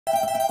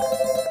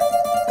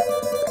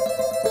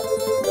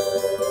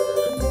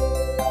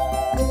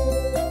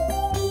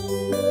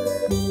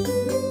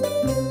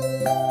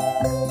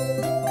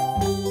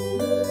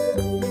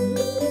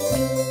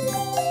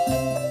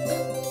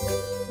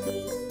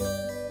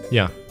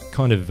Yeah,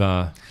 kind of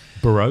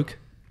Baroque,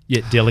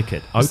 yet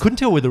delicate. I couldn't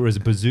tell whether it was a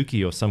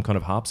bouzouki or some kind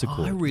of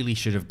harpsichord. I really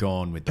should have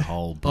gone with the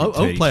whole I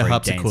would play a 33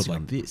 harpsichord dancing like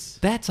on- this.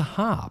 That's a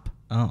harp.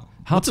 Oh.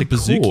 What's a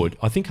Harpsichord, bouzouki?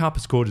 I think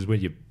harpsichord is where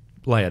you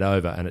lay it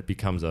over and it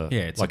becomes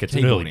it's like a it's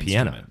an keyboard early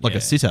piano. instrument. Like Yeah.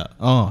 a sitar.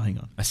 Oh, hang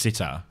on. A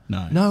sitar.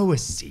 No. No, a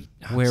seat.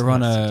 No, We're it's on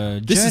not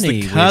a This is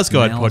journey the with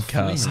CarsGuide Mel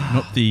podcast, Flynn.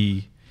 not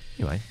the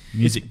Anyway,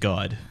 music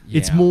guide.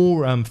 it's Yeah.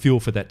 more fuel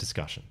for that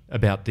discussion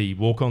about the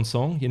walk-on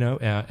song, you know,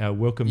 our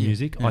welcome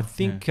music. I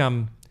think,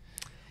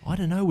 I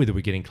don't know whether we're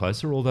getting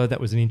closer, although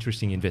that was an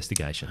interesting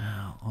investigation.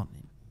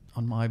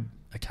 On my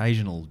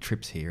occasional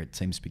trips here, it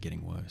seems to be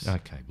getting worse.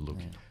 Okay, look.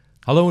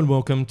 Hello and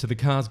welcome to the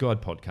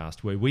CarsGuide podcast,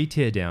 where we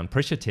tear down,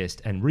 pressure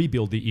test and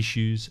rebuild the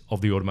issues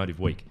of the automotive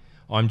week.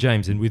 I'm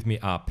James and with me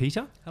are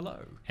Peter.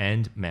 Hello.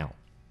 And Mal.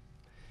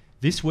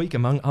 This week,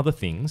 among other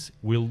things,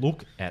 we'll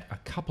look at a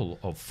couple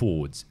of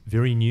Fords,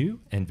 very new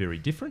and very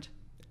different,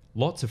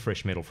 lots of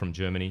fresh metal from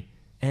Germany,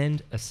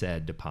 and a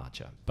sad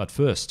departure. But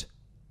first,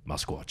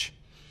 Musquatch.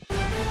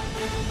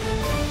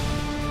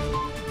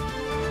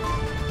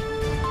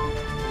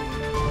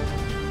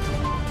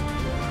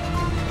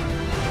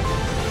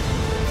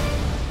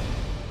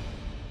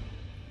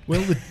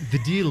 Well, the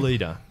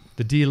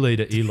dear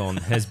leader Elon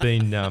has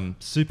been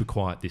super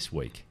quiet this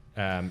week.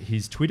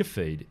 His Twitter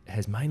feed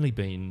has mainly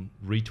been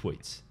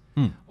retweets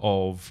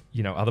of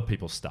other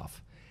people's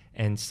stuff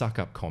and suck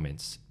up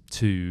comments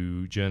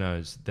to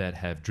journos that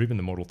have driven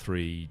the Model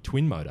 3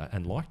 twin motor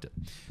and liked it.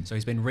 So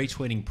he's been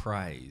retweeting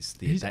praise,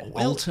 that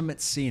well,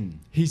 ultimate sin.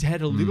 He's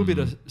had a little bit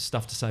of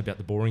stuff to say about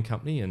the Boring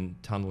Company and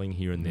tunnelling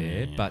here and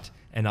there,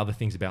 and other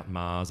things about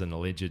Mars and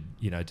alleged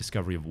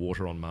discovery of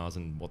water on Mars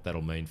and what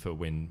that'll mean for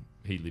when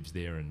he lives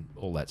there and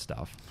all that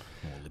stuff.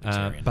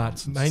 Libertarian But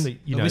nonsense. mainly,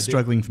 We're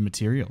struggling for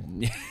material.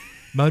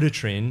 Motor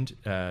Trend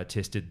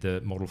tested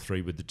the Model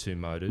 3 with the two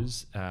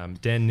motors.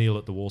 Dan Neal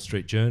at the Wall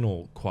Street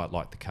Journal quite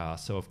liked the car.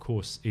 So, of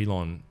course,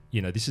 Elon,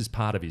 this is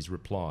part of his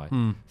reply.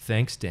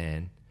 Thanks,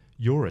 Dan.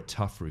 You're a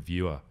tough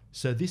reviewer.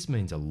 So this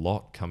means a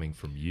lot coming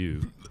from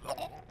you.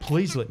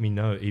 Please let me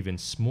know even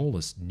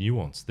smallest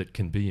nuance that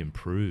can be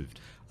improved.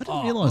 I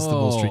didn't realise the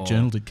Wall Street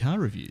Journal did car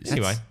reviews.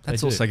 Anyway,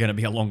 That's they do. also going to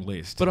be a long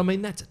list. But I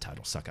mean, that's a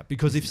total suck up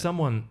because if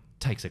someone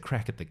takes a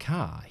crack at the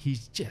car,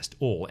 he's just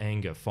all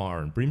anger, fire,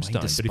 and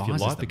brimstone. But if you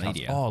despises like the the car,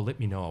 media. let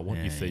me know. I want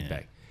your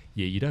feedback.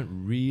 Yeah, you don't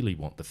really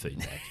want the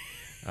feedback,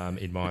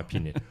 in my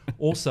opinion.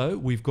 Also,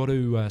 we've got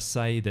to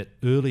say that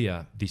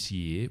earlier this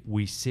year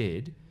we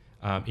said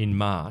in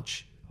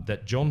March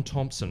that John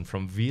Thompson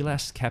from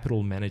Vilas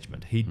Capital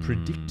Management, he'd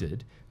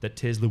predicted that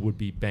Tesla would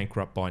be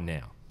bankrupt by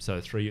now. So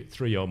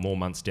three or more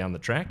months down the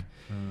track.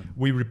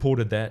 We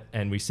reported that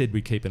and we said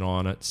we'd keep an eye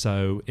on it.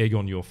 So egg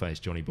on your face,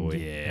 Johnny boy.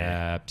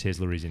 Yeah.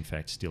 Tesla is in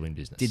fact still in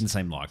business. Didn't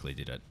seem likely,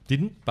 did it?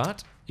 Didn't,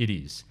 but it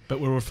is. But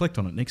we'll reflect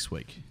on it next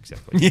week.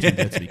 Exactly.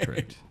 That's to be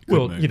correct.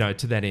 Well, move.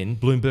 to that end,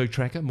 Bloomberg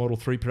Tracker, Model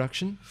 3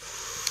 production,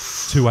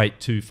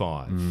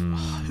 2825.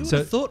 Who would So-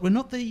 have thought we're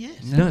not there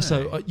yet? No,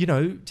 so,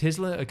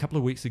 Tesla a couple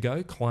of weeks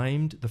ago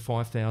claimed the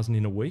 5,000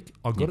 in a week.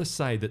 I've got to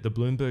say that the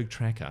Bloomberg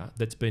Tracker,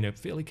 that's been a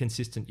fairly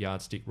consistent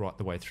yardstick right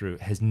the way through,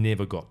 has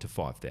never got to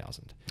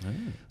 5,000.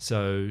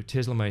 So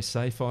Tesla may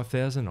say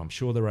 5,000. I'm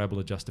sure they're able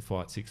to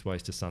justify it 6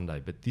 ways to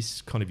Sunday. But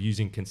this kind of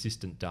using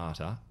consistent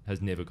data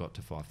has never got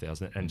to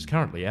 5,000 and it's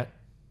currently at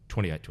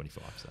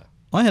 2825. So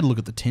I had a look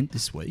at the tent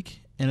this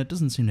week, and it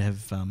doesn't seem to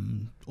have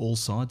all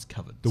sides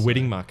covered. the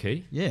wedding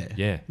marquee,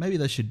 Yeah. Maybe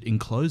they should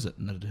enclose it,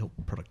 and that'd help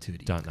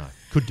productivity. don't know.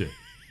 Could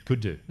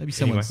do. Maybe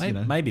someone's,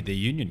 Anyway, Maybe the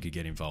union could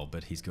get involved,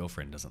 but his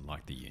girlfriend doesn't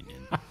like the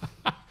union.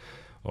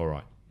 all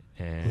right.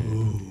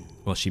 And,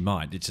 Well, she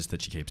might. It's just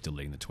that she keeps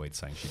deleting the tweets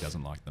saying she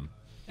doesn't like them.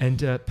 and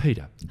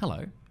Peter,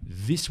 Hello.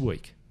 this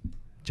week,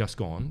 just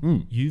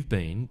gone, you've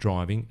been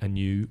driving a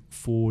new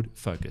Ford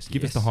Focus.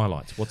 Give us the Yes.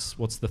 highlights.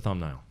 What's the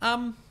thumbnail?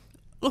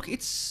 Look,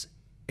 it's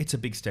a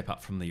big step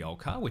up from the old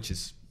car, which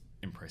is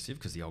impressive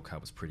because the old car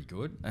was pretty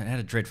good. It had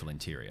a dreadful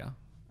interior.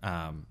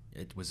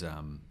 It was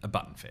a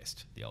button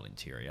fest, the old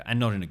interior, and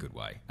not in a good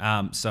way.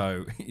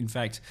 So, in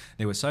fact,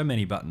 there were so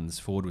many buttons,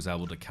 Ford was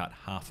able to cut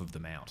half of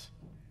them out.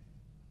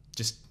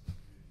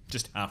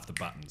 Just half the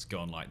buttons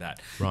gone like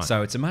that. Right.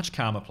 So it's a much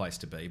calmer place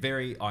to be.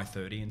 Very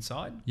i30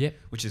 inside. Yep.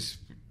 Which is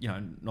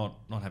not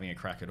having a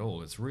crack at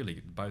all. It's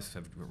really both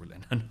have.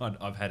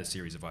 I've had a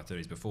series of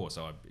i30s before,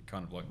 so I'm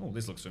kind of like, oh,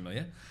 this looks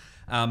familiar.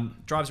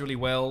 Drives really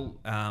well.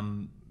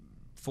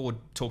 Ford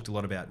talked a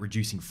lot about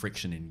reducing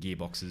friction in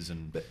gearboxes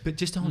and. But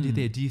just to hold you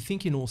there, do you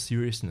think in all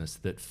seriousness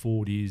that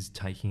Ford is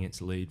taking its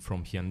lead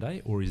from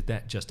Hyundai, or is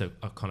that just a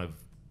kind of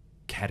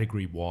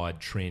category-wide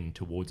trend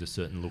towards a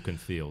certain look and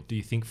feel? Do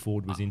you think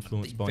Ford was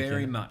influenced by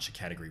very Hyundai? much a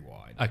category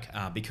wide?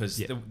 Okay. Because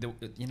Yep.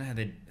 you know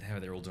how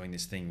they're all doing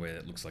this thing where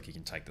it looks like you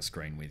can take the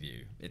screen with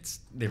you.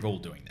 They're all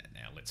doing that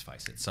now. Let's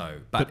face it. So,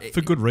 but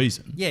for good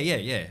reason.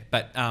 Yeah.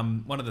 But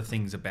one of the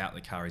things about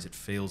the car is it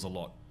feels a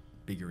lot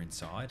bigger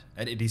inside.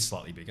 It is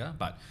slightly bigger,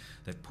 but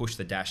they've pushed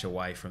the dash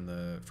away from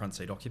the front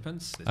seat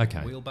occupants. There's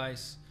Okay. more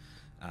wheelbase.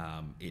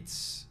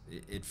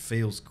 It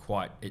feels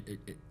quite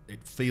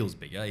it feels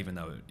bigger, even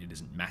though it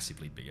isn't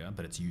massively bigger,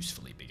 but it's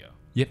usefully bigger.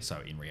 Yep.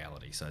 So in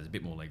reality, so there's a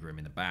bit more legroom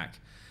in the back.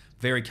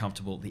 Very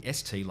comfortable. The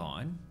ST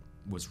line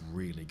was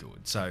really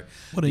good. So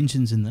What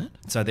engine's in that?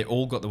 so they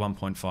all got the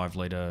 1.5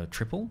 litre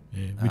triple.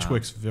 Yeah, which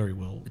works very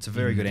well. It's a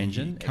very in good the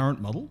engine.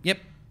 Current model. Yep.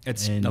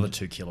 It's And another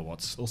 2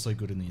 kilowatts. Also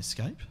good in the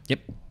Escape.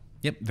 Yep.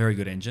 Very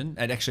good engine.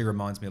 It actually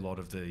reminds me a lot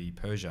of the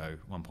Peugeot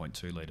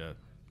 1.2 litre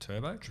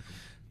turbo.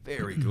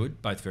 Very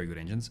good. Both very good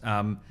engines.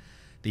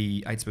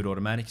 The 8-speed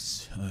automatic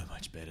is so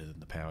much better than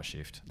the power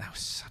shift. That was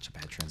such a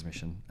bad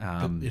transmission.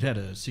 But it had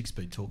a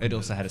 6-speed torque. It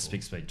also converter had a before.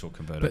 6-speed torque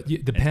converter. But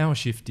the power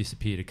shift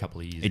disappeared a couple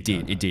of years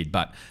ago. It did.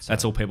 But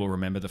that's all people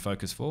remember the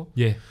Focus for.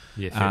 Yeah,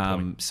 fair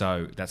point.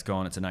 So that's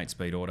gone. It's an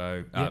 8-speed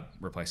auto, Yep.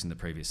 replacing the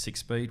previous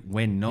 6-speed.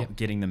 When not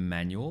getting the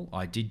manual,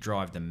 I did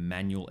drive the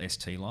manual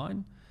ST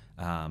line.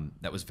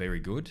 That was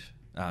very good.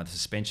 The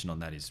suspension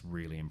on that is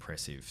really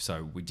impressive.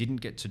 So we didn't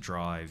get to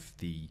drive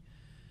the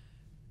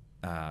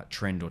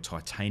Trend or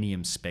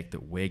Titanium spec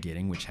that we're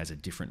getting, which has a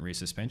different rear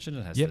suspension.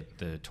 It has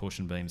the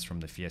torsion beams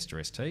from the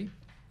Fiesta ST.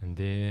 And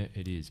there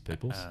it is,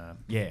 peoples.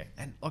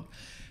 And look,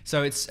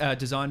 so it's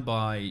designed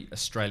by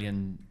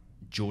Australian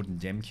Jordan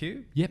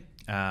Demkew. Yep.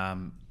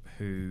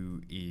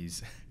 Who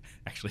is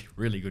actually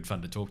really good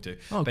fun to talk to.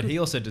 Oh, but good. he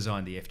also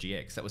designed the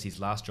FGX. That was his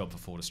last job for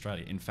Ford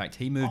Australia. In fact,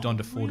 he moved on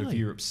to Ford of really?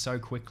 Europe so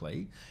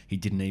quickly, he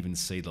didn't even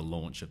see the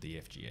launch of the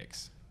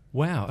FGX.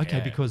 Wow. Okay,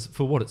 Yeah. because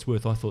for what it's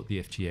worth, I thought the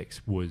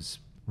FGX was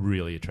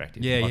really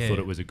attractive. Yeah, I yeah, thought yeah.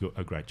 it was a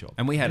great job.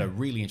 And we had a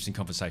really interesting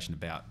conversation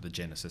about the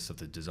genesis of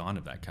the design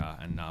of that car.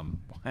 And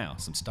wow,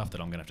 some stuff that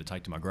I'm going to have to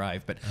take to my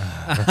grave. But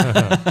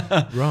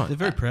Right. They're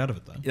very proud of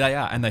it, though. they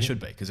are, and they should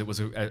be, because it was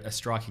a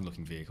striking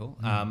looking vehicle.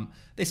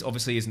 This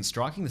obviously isn't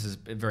striking. This is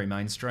very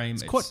mainstream.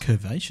 It's quite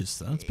curvaceous,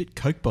 though. It's a bit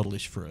Coke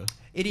bottle-ish for a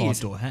It is.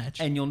 five-door hatch.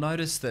 And you'll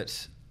notice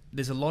that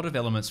there's a lot of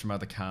elements from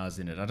other cars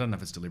in it. I don't know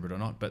if it's deliberate or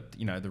not, but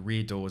you know, the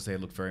rear doors there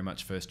look very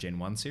much first Gen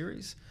 1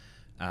 series.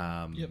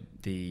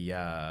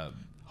 The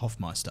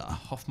Hofmeister.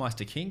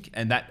 Hofmeister kink,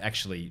 and that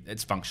actually,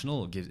 it's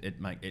functional.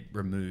 It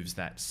removes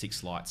that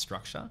 6-light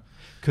structure.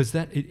 Because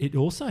it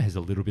also has a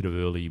little bit of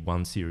early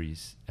 1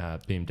 Series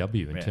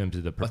BMW in terms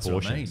of the That's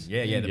proportions. what I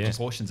mean. Yeah, the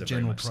proportions are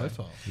General very much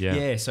profile. So. Yeah.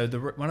 Yeah, so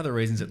one of the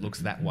reasons it looks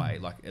that way,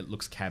 like it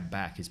looks cab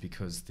back, is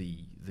because the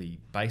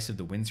base of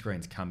the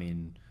windscreens come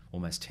in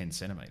almost 10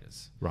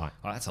 centimetres. Right.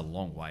 Oh, that's a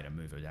long way to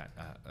move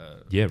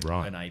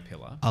an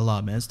A-pillar. A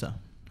la Mazda.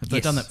 Have they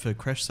Yes. done that for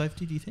crash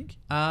safety, do you think?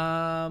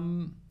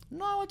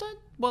 No, I don't.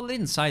 Well, they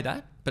didn't say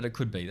that, but it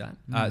could be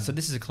that. So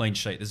this is a clean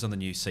sheet. This is on the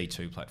new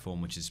C2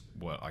 platform, which is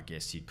what I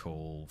guess you'd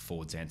call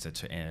Ford's answer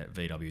to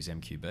VW's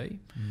MQB.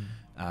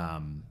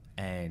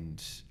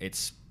 And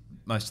it's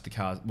most of the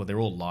cars, well, they're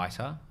all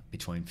lighter,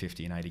 between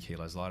 50 and 80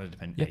 kilos lighter,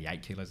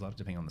 88 kilos lighter,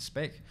 depending on the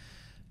spec.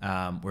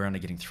 We're only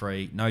getting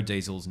 3. No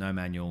diesels, no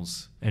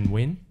manuals. And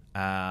when?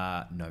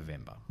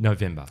 November.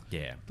 November.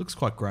 Yeah. Looks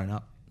quite grown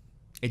up.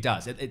 It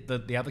does.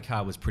 The other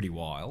car was pretty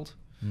wild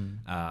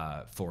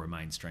for a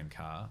mainstream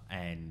car,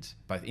 and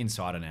both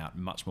inside and out,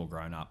 much more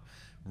grown up.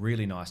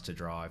 Really nice to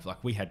drive.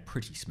 Like, we had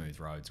pretty smooth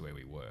roads where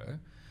we were.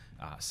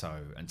 So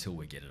until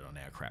we get it on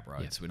our crap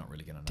roads, we're not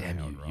really going to know Damn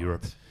how you, it rides.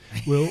 Europe.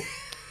 Well,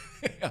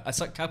 It's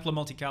a couple of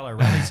Monte Carlo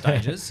rally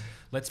stages.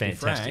 Let's be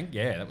Fantastic. frank.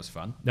 Yeah, that was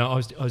fun. no, I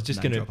was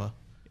just Name going to... dropper.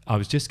 I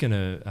was just going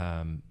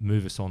to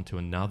move us on to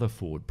another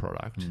Ford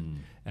product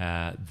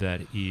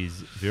that is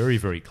very,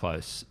 very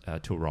close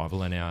to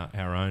arrival, and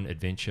our own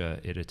adventure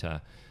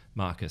editor,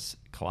 Marcus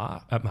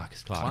Craft.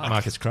 Marcus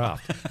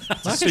Clark.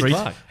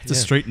 It's a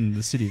street in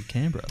the city of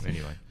Canberra.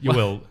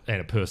 Anyway,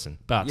 and a person.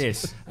 But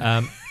Yes.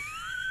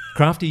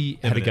 Crafty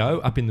had a go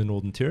up in the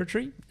Northern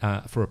Territory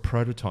for a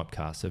prototype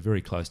car, so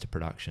very close to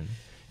production.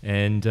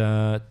 And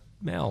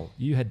Mel,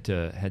 you had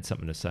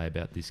something to say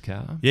about this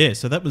car. Yeah,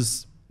 so that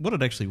was what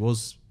it actually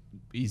was.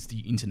 Is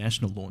the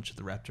international launch of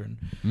the Raptor,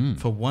 and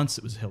for once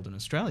it was held in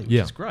Australia, which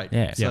is great.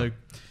 Yeah. So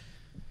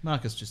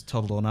Marcus just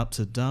toddled on up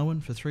to Darwin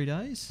for 3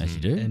 days, As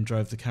you do. and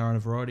drove the car on a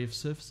variety of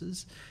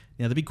surfaces.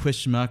 Now the big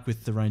question mark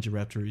with the Ranger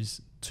Raptor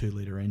is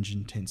 2-litre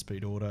engine,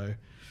 10-speed auto.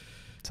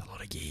 It's a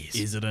lot of gears.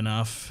 Is it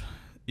enough?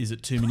 Is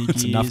it too many gears?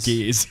 It's enough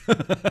gears.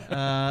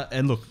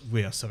 And look,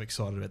 we are so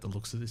excited about the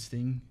looks of this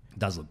thing. It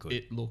does look good.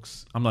 It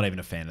looks I'm not even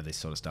a fan of this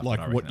sort of stuff. like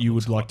but I reckon what it you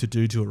looks would like hot. to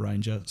do to a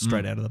Ranger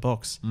straight out of the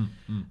box.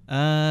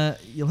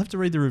 You'll have to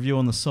read the review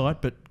on the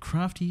site, but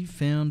Crafty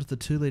found the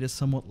 2-litre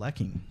somewhat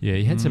lacking. Yeah,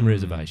 he had some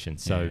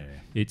reservations. So Yeah.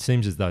 it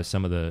seems as though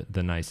some of the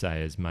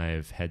naysayers may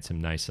have had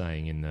some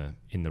naysaying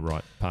in the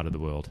right part of the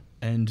world.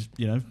 And,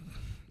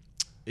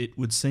 it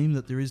would seem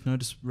that there is no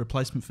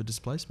replacement for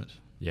displacement.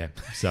 Yeah.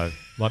 So,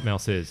 like Mel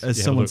says, As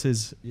yeah, someone look,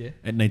 says,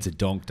 It needs a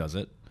donk, does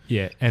it?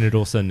 yeah, and it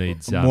also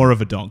needs more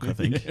of a donk, I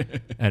think.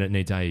 and it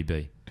needs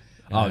AEB.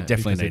 Oh, it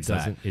definitely because needs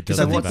that. It So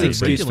doesn't what's have the AEB.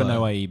 excuse for Regular.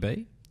 no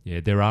AEB? Yeah,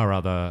 there are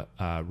other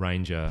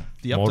Ranger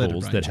The updated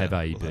models that have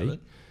Ranger will AEB,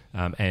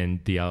 have it. and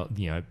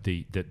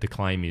the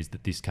claim is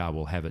that this car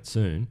will have it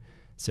soon.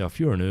 So if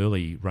you're an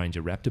early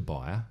Ranger Raptor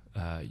buyer,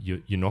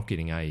 you're not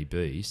getting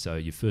AEB, so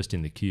you're first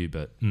in the queue,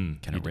 but Can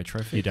it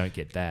retrofit? You don't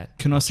get that.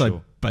 Can I Not say,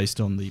 sure. based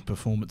on the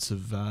performance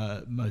of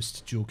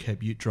most dual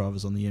cab ute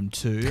drivers on the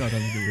M2, I don't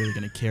think they're really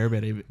going to care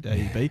about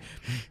AEB,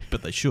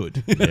 but they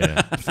should.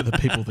 Yeah. For the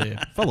people they're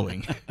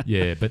following.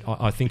 Yeah, but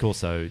I think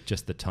also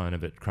just the tone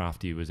of it,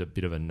 Crafty, was a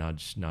bit of a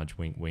nudge,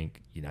 wink,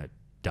 wink.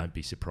 Don't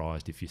be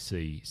surprised if you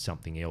see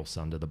something else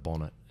under the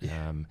bonnet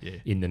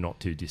in the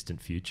not too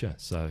distant future.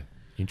 So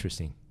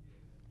interesting.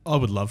 I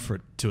would love for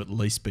it to at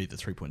least be the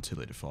 3.2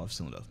 litre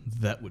 5-cylinder.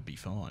 That would be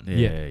fine.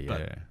 Yeah.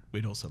 But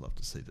we'd also love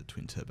to see the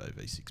twin-turbo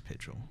V6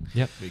 petrol.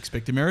 Yep. We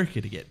expect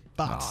America to get,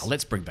 but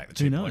let's bring back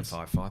the Who knows?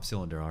 2.55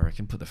 cylinder, I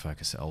reckon. Put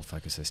the old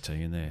Focus ST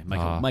in there.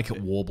 Make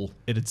it warble.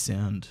 it'd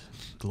sound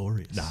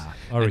glorious. I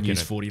And reckon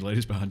use it, 40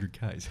 litres per 100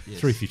 Ks.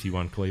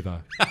 351 Clevo.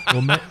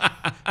 Or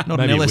Not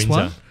maybe an a LS1?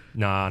 Windsor.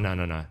 No.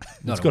 Not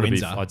It's a got to be,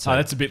 Windsor. I'd say,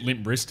 that's a bit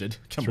limp-wristed.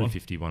 Come on.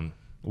 351.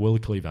 Well, a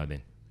Clevo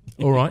then.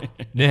 All right.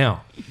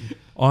 Now,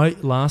 I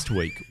last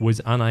week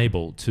was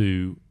unable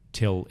to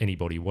tell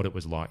anybody what it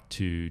was like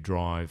to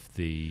drive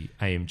the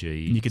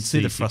AMG. And you could see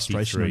the C63.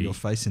 frustration on your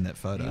face in that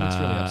photo. He looks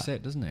really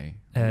upset, doesn't he?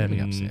 Really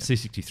upset.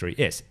 C63,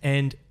 yes.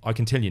 And I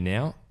can tell you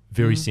now,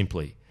 very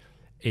simply,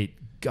 it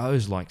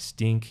goes like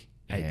stink.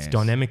 It's Yes.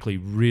 dynamically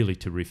really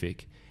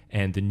terrific.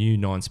 And the new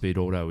 9-speed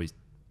auto is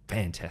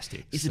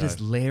fantastic. Is it So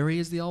as leery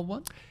as the old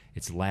one?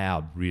 It's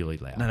loud, really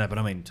loud. No, but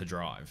I mean to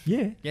drive.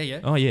 Yeah.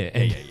 Yeah. Oh, yeah.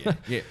 And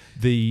Yeah.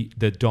 the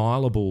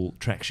dialable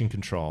traction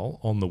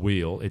control on the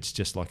wheel, it's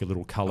just like a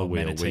little colour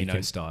wheel. where you Manatino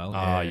can, style.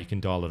 Oh, you can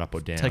dial it up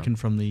or down. Taken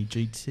from the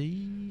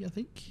GT, I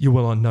think. Yeah,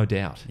 well, no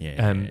doubt.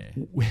 Yeah.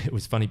 It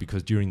was funny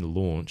because during the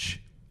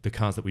launch, the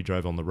cars that we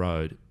drove on the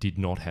road did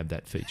not have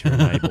that feature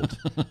enabled.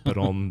 But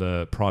on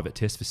the private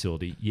test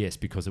facility, yes,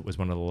 because it was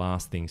one of the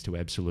last things to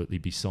absolutely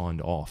be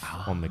signed off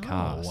on the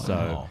car. wow.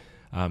 So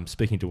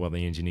speaking to one of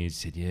the engineers,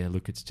 he said, yeah,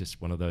 look, it's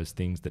just one of those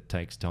things that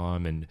takes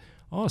time. And,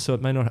 so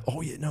it may not...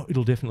 Oh, yeah, no,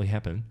 it'll definitely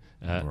happen.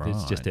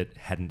 It's just it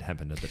hadn't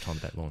happened at the time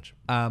of that launch.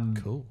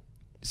 Cool.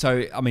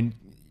 So, I mean,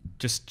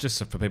 just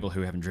for people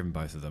who haven't driven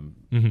both of them,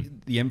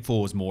 the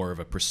M4 is more of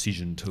a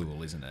precision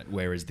tool, isn't it?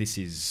 Whereas this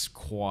is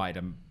quite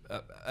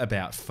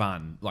about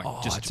fun, like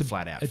just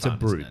flat out It's fun, a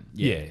brute. isn't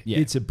it? Yeah.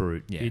 It's a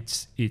brute. Yeah.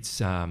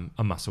 It's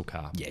a muscle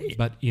car. Yeah.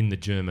 But in the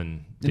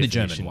German In the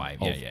German definition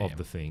way. of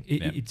the thing.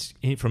 Yeah. It's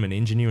from an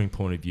engineering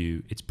point of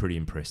view, it's pretty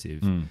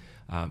impressive.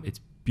 It's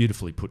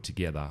beautifully put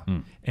together,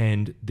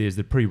 and there's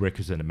the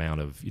prerequisite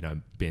amount of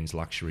Ben's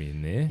luxury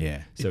in there.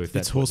 Yeah. So if It's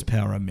that's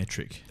horsepower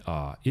metric.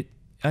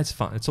 it's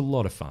fun. It's a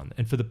lot of fun,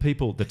 and for the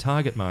people, the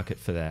target market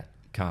for that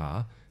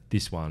car,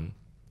 this one,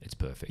 it's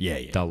perfect. Yeah.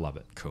 They'll love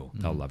it. Cool.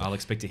 They'll love it. I'll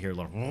expect to hear a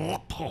lot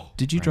of...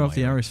 Did you around drive my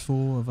the ear.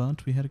 RS4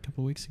 Avant we had a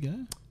couple of weeks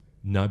ago?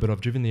 No, but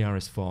I've driven the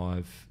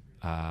RS5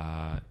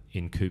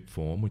 in coupe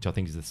form, which I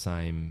think is the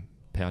same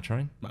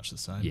powertrain. Much the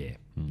same.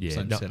 Yeah.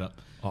 Same No, setup.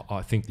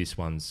 I think this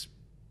one's,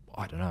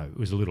 I don't know, it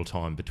was a little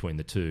time between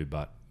the two,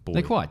 but boy,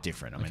 They're quite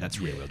different. I mean, that's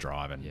rear-wheel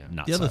drive and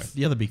nuts.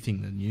 The other big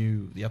thing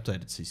the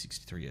updated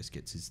C63S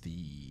gets is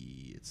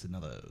it's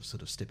another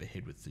sort of step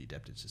ahead with the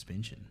adaptive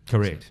suspension.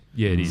 correct. So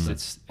Yeah, it is.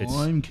 It's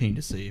I'm keen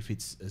to see if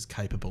it's as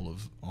capable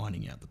of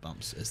ironing out the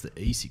bumps as the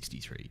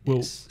E63.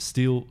 well,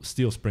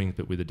 steel springs,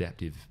 but with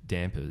adaptive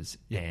dampers,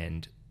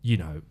 and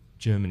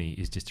Germany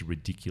is just a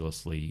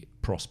ridiculously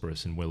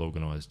prosperous and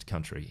well-organised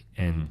country,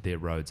 and their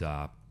roads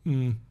are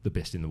the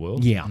best in the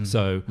world. Yeah.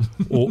 So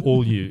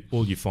all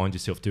you find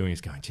yourself doing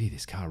is going, gee,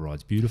 this car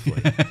rides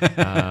beautifully.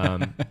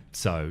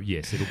 So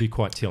yes, it'll be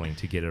quite telling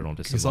to get it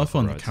onto some because I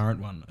find roads. the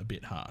current one a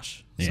bit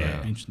harsh. So Yeah.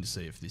 it'll be interesting to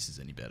see if this is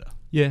any better.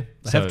 Yeah,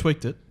 They have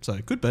tweaked it, so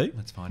it could be.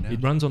 Let's find out.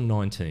 It runs on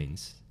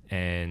 19s,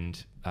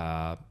 and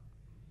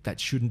that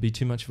shouldn't be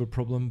too much of a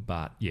problem.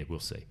 But yeah, we'll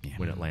see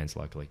when it lands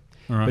locally.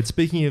 All right. But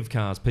speaking of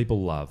cars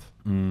people love,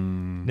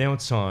 now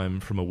it's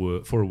time for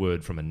a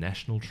word from a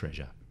national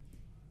treasure.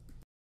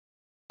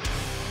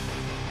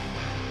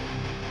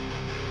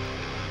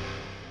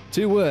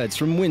 Two words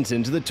from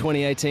Winton to the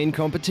 2018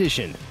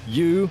 competition.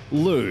 You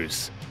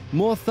lose.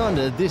 More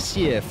thunder this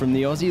year from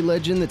the Aussie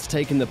legend that's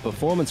taken the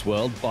performance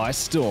world by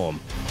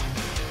storm.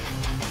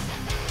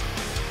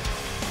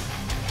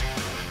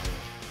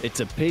 It's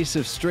a piece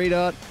of street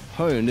art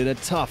honed in a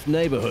tough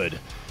neighbourhood.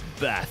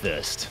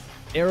 Bathurst.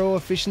 Aero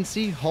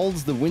efficiency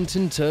holds the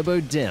Winton Turbo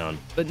down,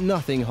 but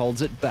nothing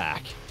holds it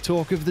back.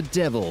 Talk of the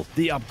devil,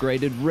 the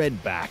upgraded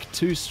Redback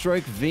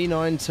 2-stroke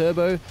V9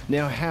 Turbo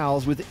now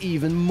howls with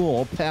even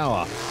more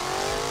power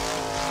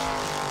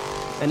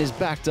and is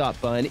backed up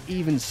by an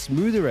even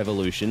smoother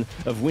evolution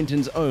of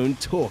Winton's own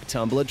torque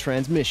tumbler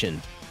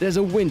transmission. There's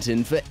a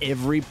Winton for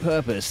every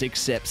purpose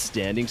except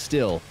standing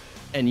still,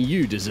 and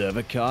you deserve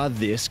a car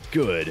this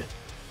good.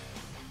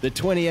 The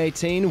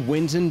 2018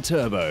 Winton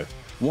Turbo.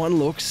 One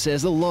look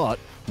says a lot,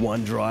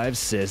 one drive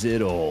says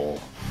it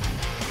all.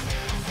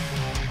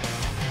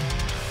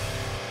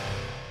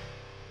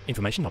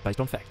 Information not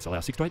based on facts. Allow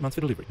 6 to 8 months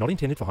for delivery. Not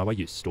intended for highway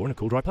use. Store in a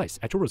cool, dry place.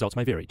 Actual results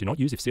may vary. Do not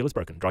use if seal is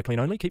broken. Dry clean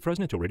only. Keep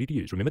frozen until ready to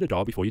use. Remember to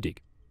dial before you dig.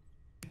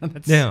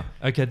 Now,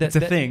 okay, that's a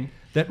thing.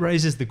 That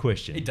raises the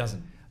question. It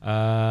doesn't.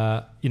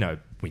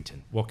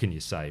 Winton, what can you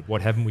say?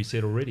 What haven't we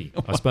said already?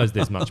 I suppose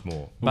there's much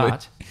more. Well,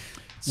 But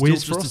Still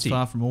where's just Frosty? as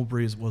far from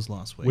Albury as it was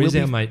last week. Where's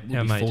We'll our be- mate? We'll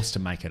Our be mate, forced to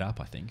make it up,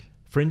 I think.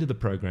 friend of the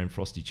program,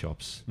 Frosty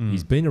Chops.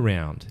 He's been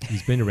around.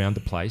 He's been around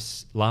the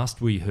place.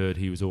 Last we heard,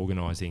 he was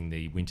organising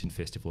the Winton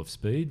Festival of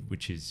Speed,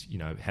 which is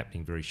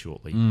happening very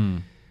shortly.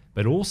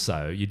 But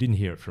also, you didn't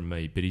hear it from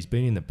me, but he's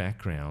been in the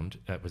background.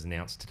 It was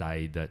announced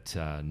today that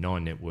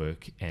Nine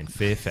Network and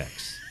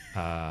Fairfax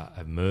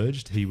have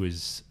merged. He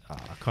was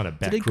kind of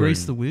Did he backroom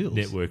grease the wheels?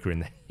 networker in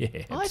the. Yeah, I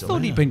absolutely.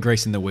 thought he'd been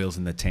greasing the wheels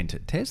in the tent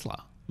at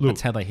Tesla. Look-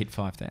 That's how they hit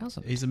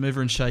 5,000. He's a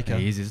mover and shaker.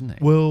 He is, isn't he?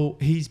 Well,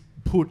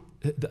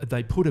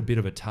 they put a bit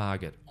of a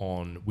target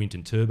on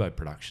Winton Turbo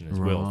production as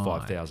well, Right.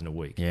 5,000 a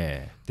week.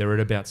 Yeah. They're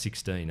at about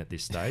 16 at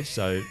this stage,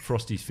 so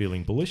Frosty's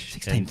feeling bullish.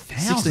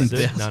 16,000?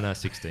 16,000? No,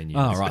 16 units.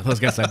 Oh, right. I was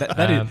going to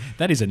say,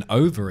 that is an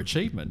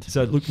overachievement.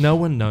 So, look, no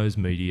one knows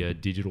media,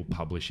 digital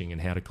publishing,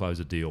 and how to close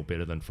a deal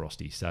better than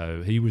Frosty.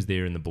 So he was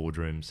there in the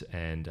boardrooms,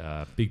 and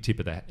big tip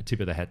of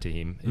the hat to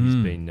him.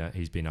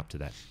 He's been up to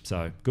that.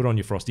 So good on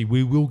you, Frosty.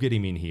 We will get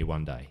him in here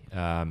one day.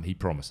 He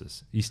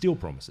promises. He still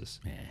promises.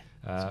 Yeah,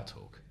 that's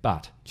all talk.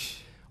 But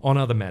on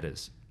other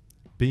matters,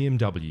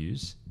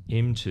 BMW's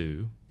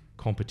M2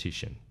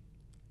 competition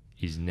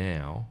is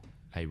now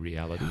a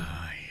reality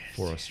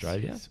for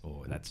Australia. Yes.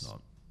 Oh, that's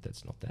not.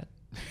 That's not that.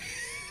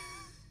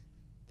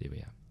 There we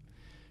are.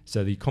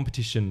 So the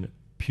competition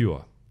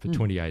Pure for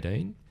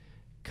 2018,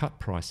 cut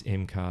price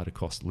M car to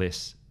cost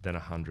less than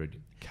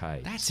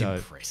 100K. That's so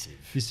impressive.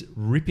 This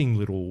ripping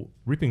little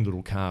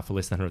car for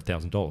less than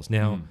 $100,000.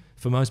 Now,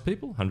 for most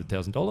people,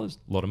 $100,000,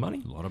 a lot of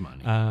money. A lot of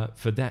money.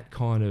 For that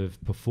kind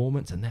of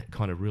performance and that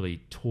kind of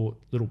really taut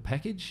little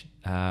package,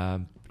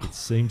 it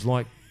seems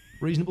like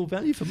reasonable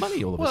value for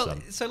money all of a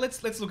sudden. So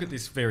let's look at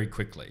this very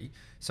quickly.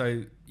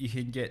 So you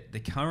can get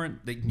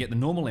the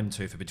normal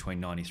M2 for between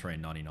 93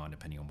 and 99,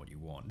 depending on what you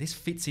want. This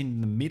fits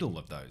in the middle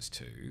of those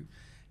two,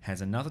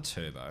 has another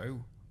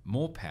turbo,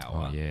 more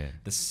power,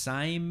 the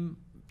same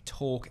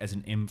torque as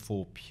an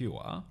M4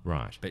 Pure,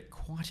 Right. but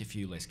quite a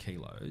few less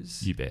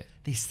kilos. You bet.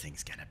 This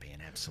thing's going to be an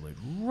absolute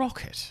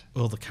rocket.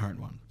 Well, the current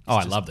one. Oh,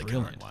 I It's love just the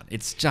brilliant. current one.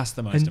 It's just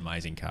the most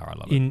amazing car. I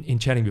love it. In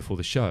chatting before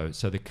the show,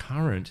 so the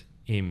current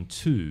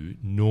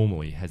M2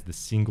 normally has the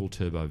single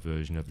turbo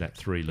version of that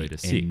 3-litre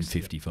 6.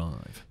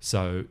 N55.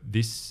 So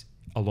this,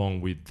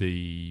 along with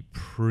the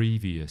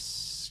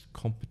previous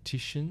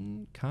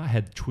competition car,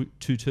 had two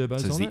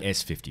turbos So it's on the it.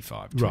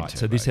 S55. twin Right, so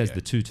turbo, this has yeah.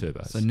 the two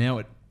turbos. So now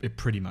it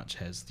pretty much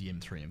has the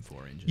M3,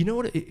 M4 engine. You know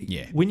what?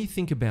 Yeah. When you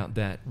think about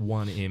that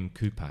 1M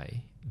coupe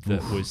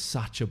that was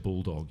such a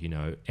bulldog,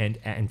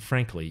 and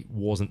frankly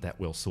wasn't that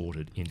well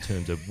sorted in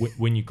terms of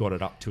when you got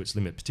it up to its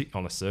limit,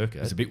 particularly on a circuit.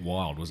 It was a bit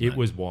wild, wasn't it? It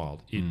was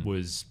wild. It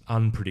was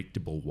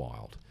unpredictable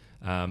wild.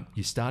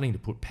 You're starting to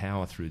put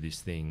power through this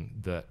thing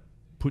that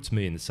puts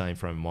me in the same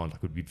frame of mind. Like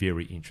it would be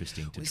very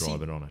interesting to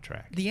drive it on a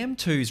track. The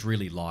M2 is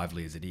really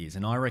lively as it is,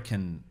 and I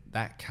reckon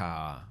that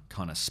car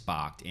kind of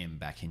sparked M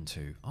back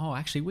into,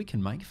 actually we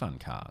can make fun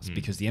cars,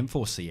 because the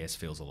M4 CS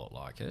feels a lot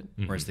like it,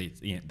 whereas the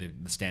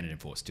standard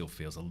M4 still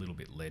feels a little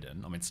bit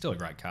leaden. I mean, it's still a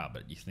great car,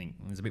 but you think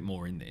there's a bit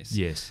more in this.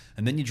 Yes.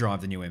 And then you drive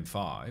the new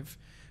M5,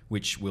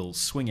 which will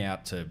swing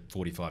out to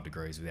 45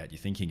 degrees without you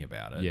thinking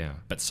about it. Yeah.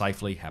 But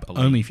safely, happily.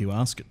 Only if you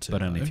ask it to.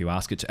 But only though. if you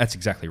ask it to. That's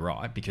exactly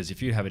right, because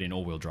if you have it in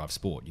all-wheel drive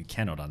sport, you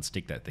cannot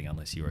unstick that thing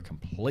unless you're a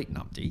complete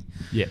numpty.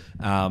 Yeah.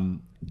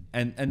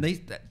 And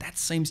that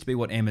seems to be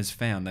what M has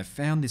found. They've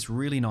found this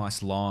really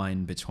nice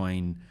line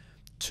between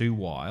too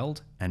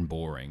wild and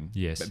boring.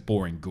 Yes. But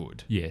boring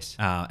good. Yes.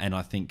 And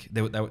I think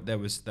they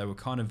were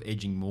kind of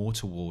edging more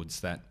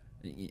towards that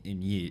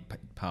in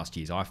past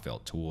years. I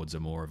felt towards a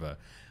more of a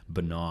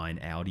benign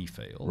Audi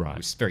feel. Right. It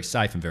was very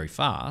safe and very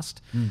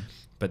fast,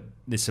 but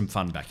there's some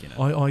fun back in it.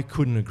 I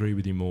couldn't agree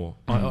with you more.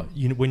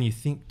 When you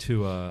think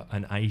to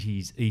an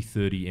 80s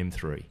E30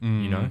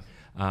 M3,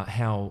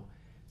 how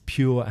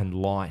pure and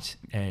light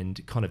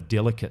and kind of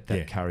delicate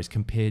that car is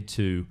compared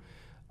to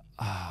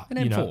An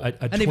M4,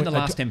 and even the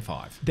last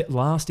M5. That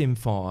last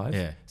M5,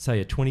 Yeah. say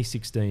a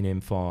 2016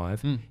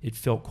 M5, it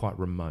felt quite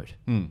remote.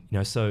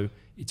 So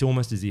it's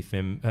almost as if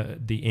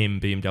the M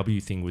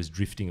BMW thing was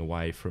drifting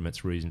away from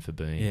its reason for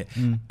being. Yeah,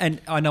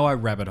 and I know I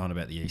rabbit on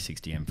about the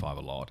E60 M5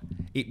 a lot.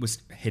 It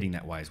was heading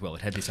that way as well.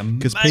 It had this amazing...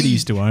 Because Peter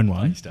used to own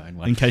one, used to own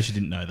one. in case you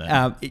didn't know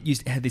that.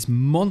 It had this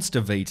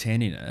monster V10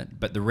 in it,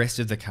 but the rest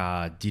of the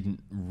car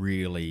didn't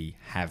really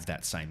have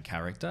that same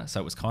character. So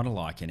it was kind of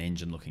like an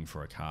engine looking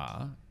for a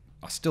car.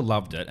 I still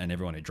loved it, and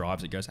everyone who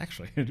drives it goes,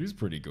 actually, it is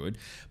pretty good.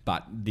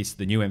 But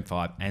the new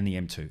M5 and the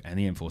M2 and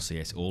the M4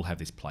 CS all have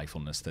this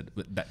playfulness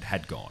that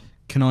had gone.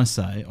 Can I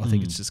say, I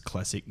think it's just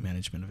classic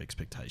management of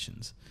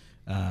expectations,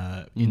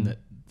 in that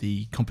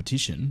the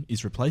competition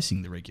is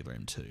replacing the regular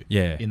M2.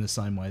 Yeah. In the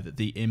same way that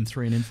the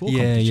M3 and M4 Yeah,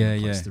 competition yeah,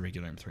 replaced yeah. the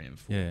regular M3 and M4.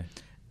 Yeah.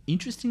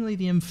 Interestingly,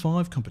 the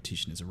M5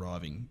 competition is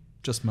arriving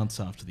just months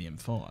after the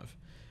M5.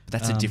 But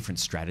that's a different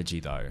strategy,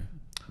 though.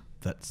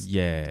 That's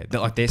Yeah. Their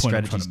point I'm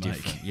strategy's trying to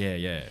make.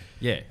 different.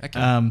 Yeah.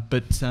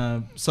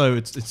 Okay. So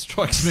it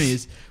strikes me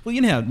as, well, you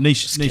know how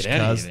niche Get out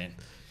of cars, here, then.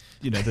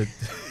 you know, the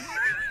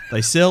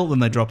They sell, then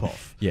they drop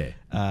off. Yeah.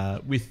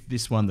 With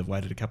this one, they've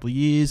waited a couple of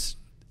years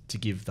to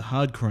give the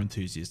hardcore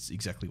enthusiasts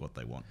exactly what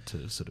they want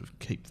to sort of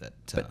keep that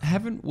But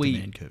haven't we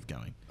demand curve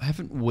going.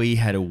 Haven't we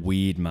had a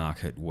weird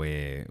market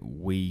where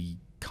we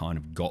kind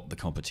of got the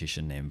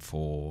competition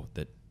M4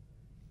 that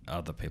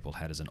other people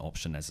had as an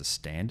option as a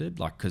standard?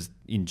 Like, because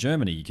in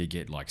Germany you could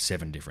get like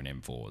 7 different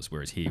M4s,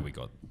 whereas here we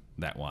got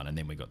that one, and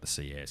then we got the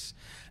CS,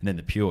 and then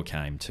the Pure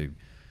came to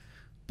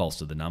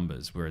bolster the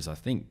numbers. Whereas I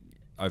think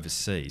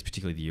overseas,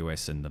 particularly the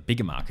US and the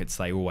bigger markets,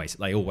 they always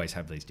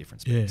have these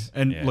different specs.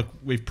 Yeah, and look,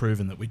 we've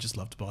proven that we just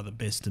love to buy the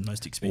best and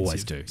most expensive.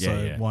 Always do.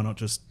 So why not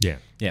just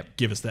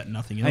give us that and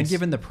nothing else? And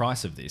given the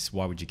price of this,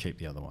 why would you keep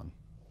the other one?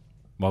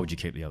 Why would you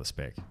keep the other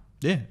spec?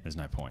 Yeah, there's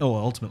no point. Oh,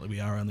 well, ultimately we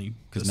are only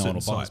because no one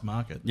will buy it.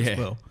 Market as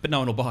well. But no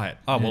one will buy it.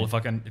 Oh well, if I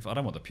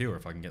don't want the Pure,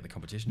 if I can get the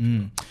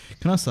competition.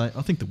 Can I say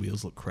I think the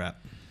wheels look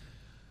crap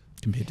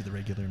compared to the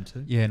regular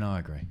M2. Yeah, no, I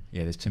agree.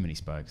 Yeah, there's too many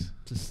spokes.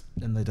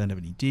 And they don't have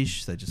any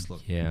dish. They just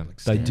look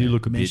like they do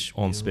look a bit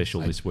on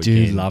special this weekend.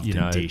 I do love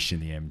the dish in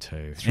the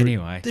M2.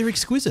 Anyway, they're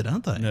exquisite,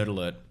 aren't they? Nerd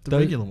alert. The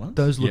regular ones.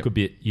 Those look a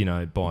bit,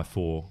 buy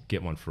 4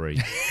 get 1 free,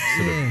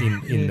 sort of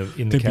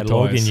in the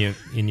catalogue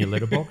in your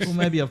letterbox. Well,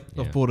 maybe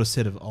I've bought a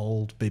set of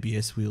old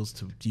BBS wheels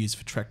to use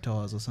for track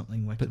tyres or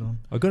something. Whacked it on.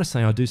 I've got to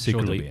say, I do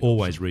secretly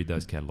always read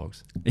those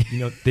catalogues.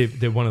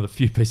 They're one of the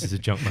few pieces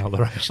of junk mail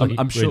that are actually.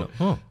 I'm sure.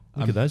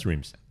 Look at those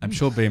rims. I'm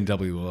sure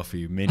BMW will offer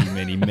you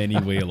many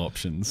wheel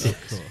options.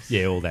 Of course.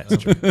 Yeah, all that's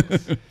true.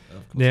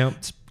 Now,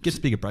 gets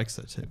bigger brakes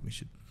though too. We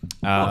should.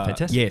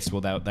 Fantastic. Yes,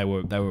 well they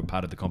were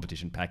part of the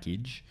competition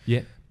package.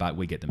 Yeah, but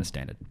we get them as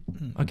standard.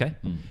 Okay.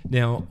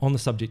 Now, on the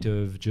subject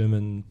of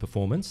German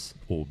performance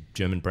or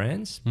German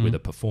brands with a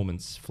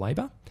performance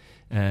flavour,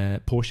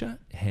 Porsche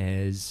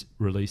has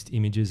released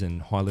images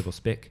and high-level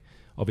spec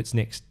of its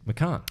next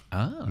Macan.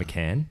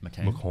 Macan.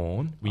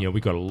 We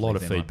got a lot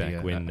of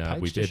feedback when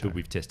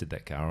we've tested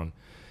that car on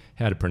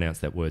how to pronounce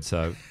that word.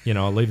 So,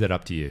 I'll leave that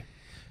up to you.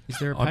 Is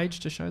there a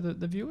page to show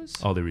the viewers?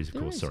 Oh, there is, of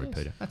course. Sorry,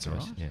 Peter. That's all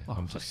right. Yeah,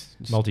 I'm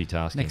just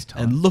multitasking. Next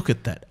time. And look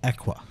at that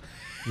aqua.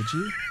 Would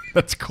you?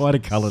 That's quite a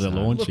colour to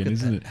launch in,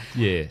 isn't it?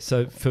 Yeah.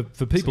 So for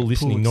people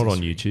listening not on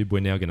YouTube, we're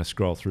now going to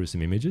scroll through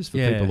some images. For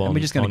people on, and we're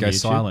just going to go YouTube.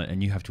 silent,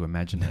 and you have to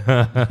imagine it.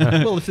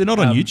 Well, if they're not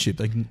on YouTube,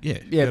 they can.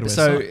 Yeah.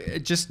 So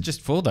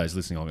just for those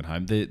listening along at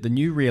home, the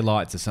new rear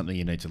lights are something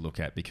you need to look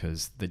at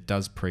because it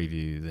does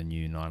preview the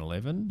new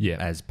 911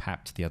 as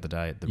papped the other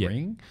day at the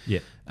ring. Yeah.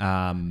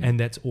 And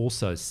that's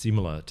also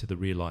similar to the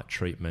rear light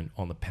treatment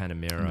on the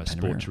Panamera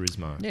Sport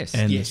Turismo. Yes.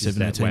 And yes. the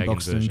 718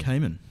 Boxster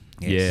Cayman.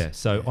 Yes. Yeah,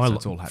 so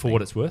for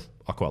what it's worth,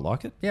 I quite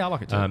like it. Yeah, I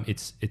like it too.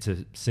 It's a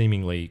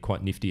seemingly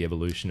quite nifty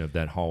evolution of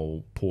that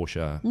whole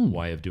Porsche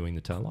way of doing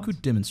the tail lights.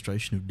 Good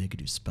demonstration of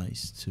negative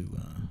space to.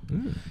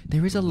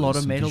 There is a lot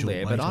of metal visual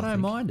there, weight, but I I don't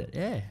think. mind it.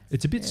 Yeah,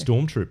 it's a bit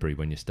stormtroopery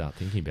when you start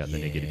thinking about the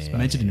negative space.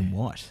 Imagine it in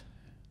white.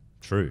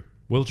 True.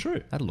 Well,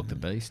 true. That'll look the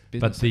beast.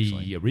 But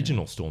the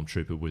original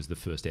Stormtrooper was the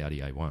first Audi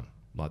A1.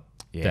 Like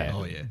that.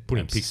 Oh, yeah.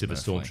 Putting pics of a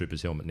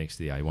Stormtrooper's helmet next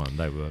to the A1,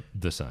 they were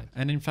the same.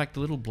 And in fact, the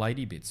little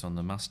bladey bits on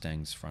the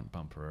Mustang's front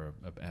bumper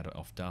are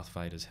off Darth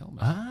Vader's helmet.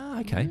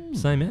 Ah, okay.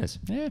 Same as.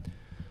 Yeah.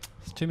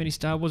 There's too many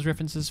Star Wars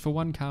references for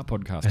one car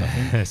podcast, I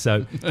think.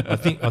 So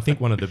I think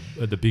one of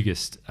the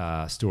biggest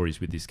stories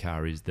with this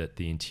car is that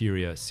the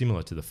interior,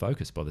 similar to the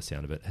Focus by the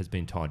sound of it, has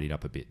been tidied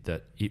up a bit.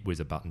 That it was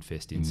a button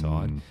fest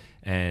inside,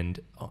 and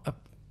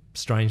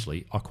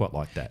strangely, I quite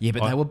like that. Yeah,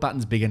 but they were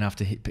buttons big enough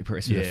to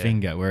press with a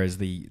finger, whereas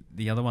the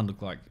other one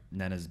looked like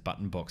Nana's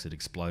button box had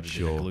exploded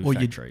in a glue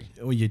factory.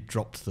 Or you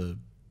dropped the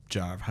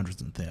jar of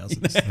hundreds and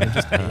thousands. They're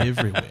just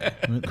everywhere.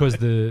 Because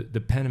the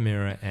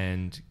Panamera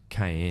and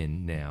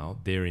Cayenne now,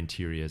 their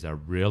interiors are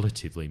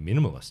relatively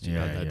minimalist.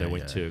 They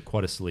went to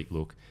quite a sleek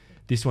look.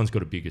 This one's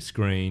got a bigger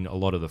screen. A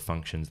lot of the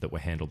functions that were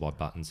handled by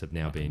buttons have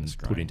now been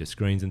put into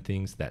screens and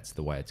things. That's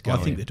the way it's going.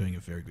 I think they're doing a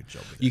very good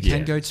job with it. You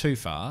can go too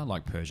far,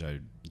 like Peugeot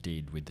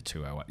did with the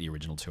 208, the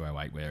original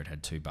 208, where it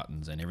had 2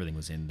 buttons and everything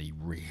was in the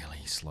really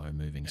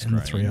slow-moving screen.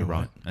 And the 308.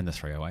 Right. And the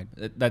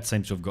 308. That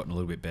seems to have gotten a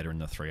little bit better in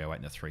the 308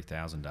 and the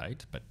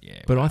 3008, but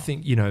yeah. But I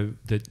think, the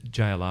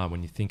JLR,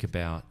 when you think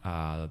about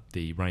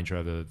the Range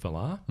Rover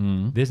Velar,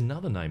 there's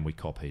another name we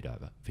copied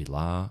over.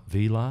 Velar.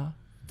 Velar.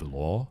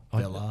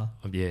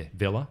 Yeah,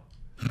 Velar.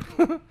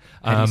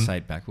 How do you say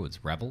it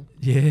backwards? Rabble?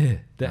 Yeah.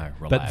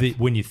 But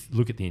when you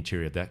look at the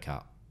interior of that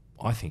car,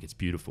 I think it's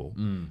beautiful,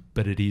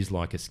 but it is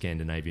like a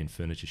Scandinavian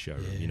furniture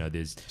showroom. Yeah.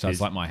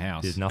 It's like my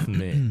house. There's nothing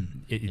there.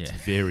 It's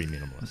very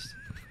minimalist.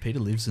 Peter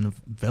lives in a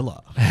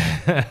villa.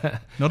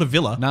 Not a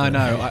villa. No,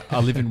 I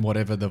live in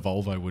whatever the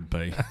Volvo would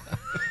be.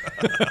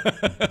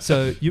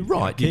 So you're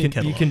right.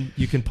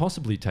 You can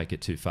possibly take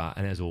it too far,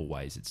 and as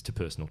always, it's to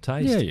personal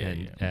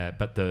taste.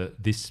 But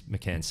this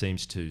Macan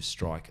seems to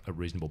strike a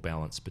reasonable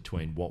balance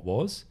between what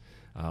was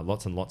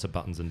lots and lots of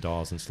buttons and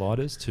dials and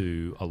sliders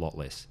to a lot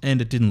less.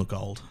 And it didn't look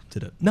old,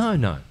 did it?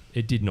 No,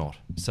 it did not.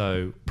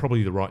 So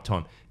probably the right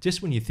time.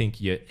 Just when you think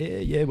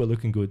we're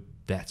looking good,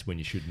 that's when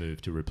you should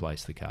move to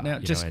replace the car.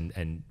 Now,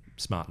 and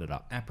smarten it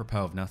up.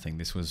 Apropos of nothing,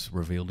 this was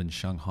revealed in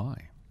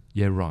Shanghai.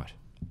 Yeah, right.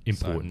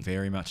 important. So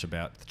very much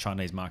about the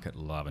Chinese market.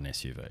 Love an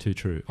SUV. Too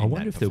true. I In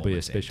wonder that if there'll be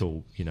a performance end.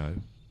 special,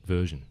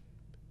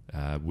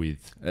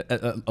 with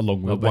a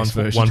long a wheelbase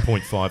version.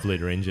 1.5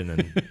 litre engine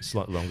and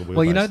slightly longer wheelbase.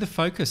 Well, you know the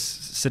Focus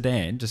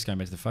sedan. Just going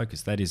back to the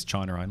Focus, that is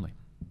China only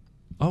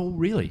Oh,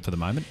 really? for the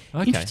moment.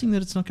 Okay. Interesting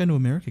that it's not going to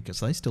America because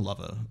they still love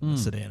a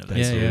sedan of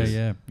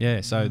that.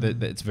 Yeah. So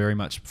it's very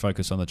much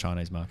focused on the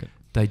Chinese market.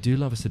 They do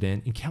love a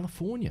sedan. In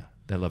California,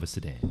 they love a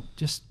sedan.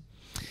 Just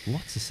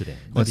lots of sedans.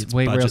 Well, it's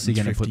Where budget else are you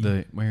and going to put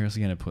thrifty. Where else are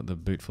you going to put the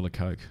boot full of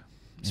Coke?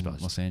 In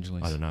Suppose. Los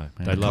Angeles. I don't know.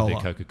 Yeah. They love their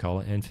Cola.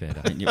 Coca-Cola and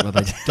Fanta. Yeah, well,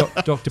 they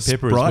Dr.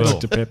 Pepper Sprite. as well.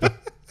 Dr Pepper.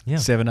 Yeah.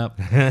 7 Up.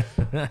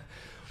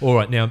 All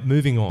right, now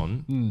moving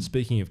on.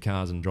 Speaking of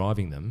cars and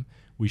driving them,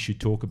 we should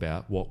talk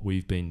about what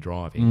we've been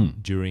driving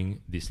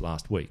during this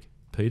last week.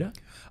 Peter?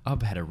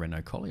 I've had a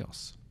Renault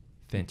Koleos,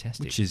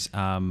 Fantastic. which is,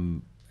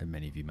 and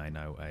many of you may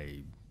know,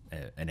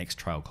 an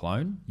X-Trail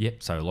clone.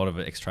 Yep. So a lot of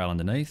X-Trail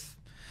underneath.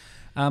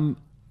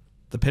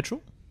 The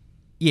petrol?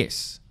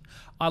 Yes.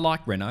 I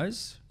like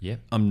Renaults. Yep.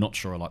 I'm not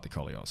sure I like the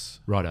Koleos.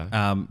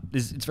 Righto.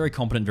 It's very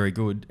competent, very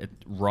good. It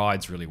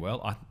rides really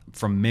well.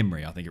 From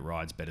memory, I think it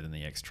rides better than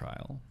the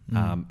X-Trail.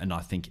 And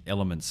I think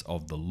elements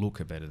of the look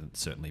are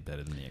certainly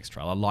better than the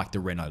X-Trail. I like the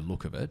Renault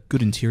look of it.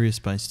 Good interior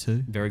space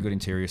too. Very good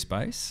interior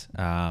space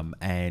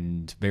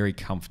and very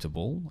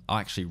comfortable. I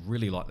actually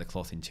really like the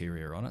cloth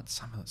interior on it.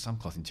 Some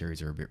cloth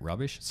interiors are a bit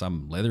rubbish.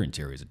 Some leather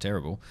interiors are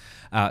terrible.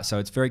 So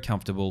it's very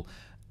comfortable.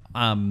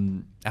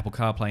 Apple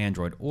CarPlay,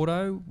 Android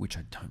Auto, which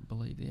I don't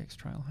believe the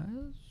X-Trail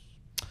has.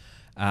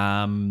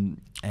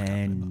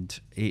 And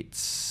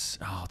it's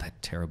that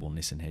terrible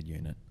Nissan head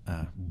unit.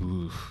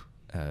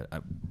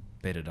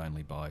 Bettered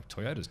only by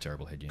Toyota's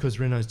terrible head unit. Because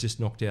Renault's just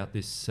knocked out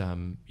this,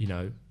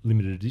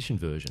 limited edition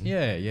version.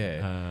 Yeah.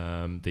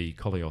 The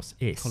Koleos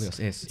S. Koleos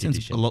S. It sounds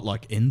edition. a lot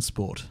like N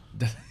Sport,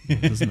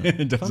 doesn't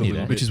it? It does a Funny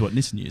little that. Which is what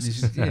Nissan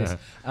uses. Yes.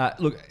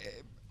 Look,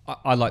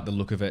 I like the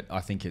look of it.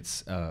 I think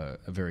it's a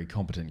very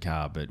competent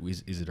car, but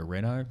is it a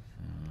Renault?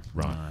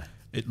 Right. No.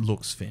 It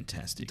looks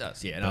fantastic. It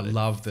does, yeah. And but I it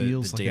love the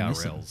feels like a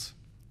Nissan. DRLs.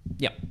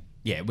 Yep.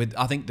 Yeah,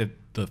 I think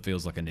the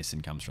feels like a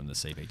Nissan comes from the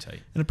CVT.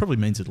 And it probably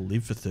means it'll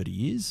live for 30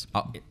 years,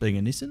 being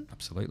a Nissan.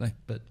 Absolutely.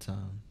 But I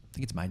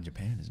think it's made in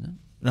Japan, isn't it?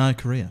 no,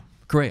 Korea.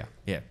 Korea.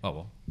 Yeah. Oh,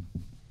 well.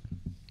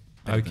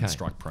 Better than Okay.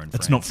 strike-prone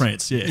That's France. not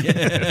France,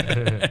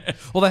 yeah.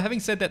 Although,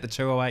 having said that, the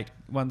 208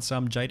 won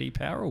some JD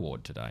Power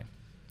Award today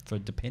for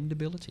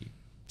dependability.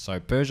 So,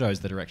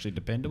 Peugeots that are actually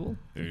dependable?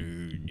 Who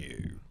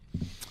knew?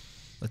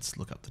 Let's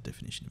look up the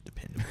definition of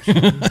dependable.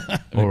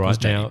 All was right,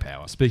 JD now,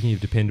 Power. speaking of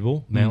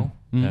dependable, Mel,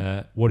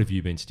 what have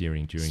you been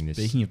steering during this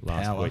Speaking of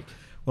last power, week?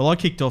 well, I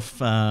kicked off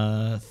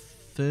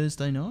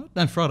Friday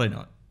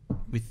night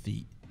with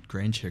the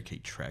Grand Cherokee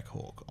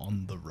Trackhawk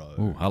on the road.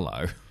 Oh,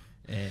 hello.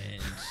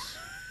 And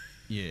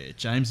yeah,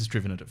 James has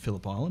driven it at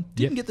Phillip Island.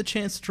 Didn't get the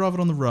chance to drive it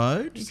on the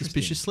road,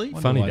 suspiciously.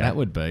 Wonder Funny why that. that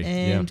would be.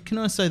 And can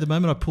I say, the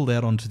moment I pulled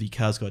out onto the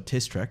CarsGuide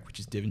test track, which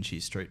is Devonshire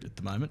Street at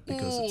the moment,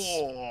 because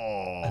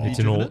it's It's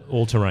an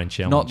all-terrain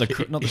challenge.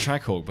 Not the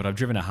Trackhawk, but I've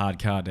driven a hard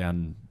car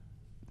down.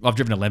 I've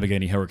driven a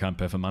Lamborghini Huracan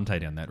Performante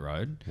down that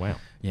road. Wow.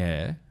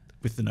 Yeah.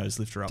 with the nose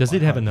lifter up. Does my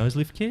it have a home. nose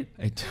lift kit?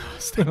 It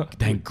does.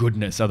 Thank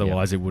goodness.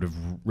 Otherwise, it would have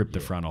ripped the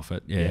front off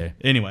it. Yeah.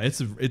 Anyway, it's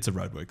a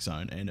roadwork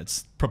zone, and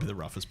it's probably the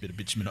roughest bit of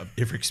bitumen I've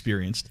ever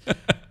experienced.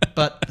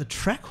 But the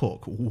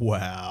Trackhawk,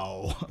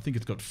 wow! I think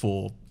it's got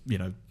 4,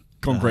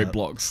 Concrete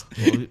blocks.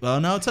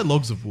 Well, no, I'd say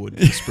logs of wood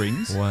for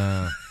springs.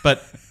 Wow.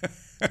 But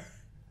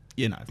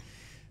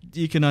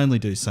you can only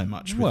do so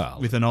much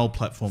with an old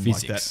platform like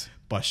physics. that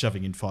by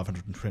shoving in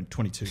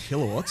 522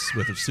 kilowatts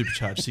worth of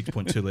supercharged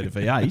 6.2 litre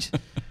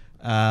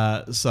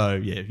V8. So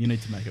you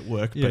need to make it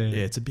work. But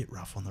it's a bit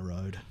rough on the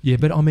road. Yeah,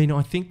 but I mean,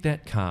 I think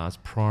that car's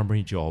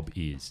primary job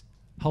is,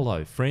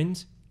 hello,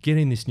 friends, get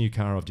in this new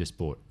car I've just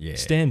bought. Yeah.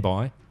 Stand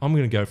by. I'm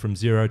going to go from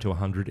 0 to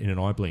 100 in an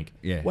eye blink.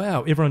 Yeah.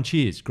 Wow, everyone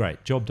cheers.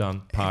 Great. Job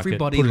done. Park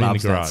Everybody it. Put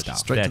loves it in that the garage. stuff.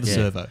 Straight to the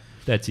servo.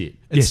 That's it.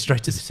 Yeah,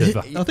 straight to the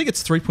servo. I think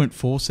it's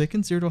 3.4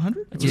 seconds, 0 to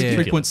 100. It was Yeah.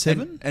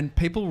 3.7. And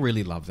people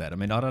really love that. I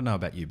mean, I don't know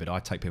about you, but I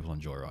take people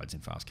on joyrides in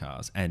fast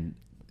cars, and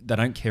they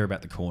don't care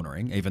about the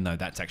cornering, even though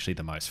that's actually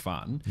the most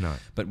fun. No.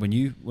 But when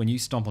you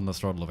stomp on the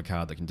throttle of a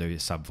car that can do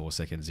sub 4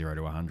 seconds, 0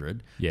 to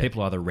 100,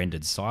 people are either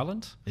rendered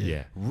silent,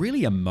 Yeah.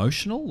 really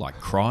emotional, like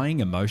crying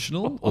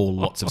emotional, or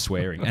lots of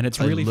swearing, and it's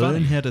They really learn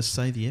funny. how to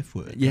say the F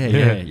word.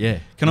 Yeah.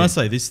 Can I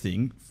say this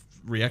thing?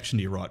 Reaction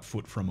to your right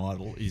foot from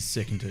idle is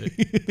second to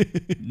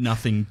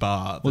nothing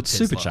bar. Well, it's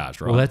supercharged,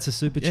 right? Well, that's a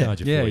supercharger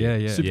for you.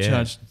 yeah.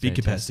 Supercharged, big fantastic.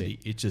 capacity.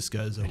 It just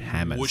goes a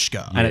hammers.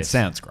 whooshka. And it Yes.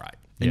 sounds great.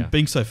 And Yeah.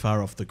 being so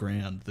far off the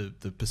ground,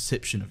 the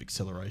perception of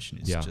acceleration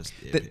is Yeah. just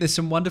epic. There's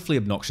some wonderfully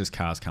obnoxious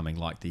cars coming,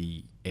 like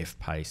the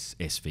F-Pace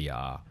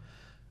SVR,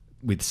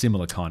 with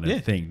similar kind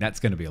of thing. That's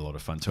going to be a lot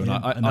of fun too. Yeah,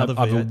 And another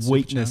I've V8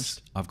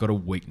 supercharged. I've got a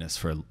weakness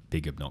for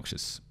big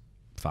obnoxious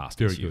fast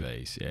Very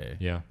SUVs. good.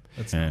 Yeah.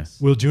 That's Yeah. nice.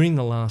 Well, during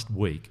the last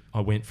week, I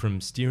went from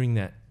steering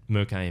that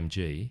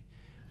Merc-AMG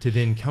to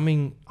then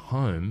coming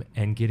home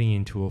and getting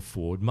into a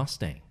Ford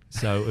Mustang.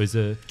 So it was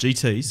a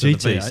GT, so the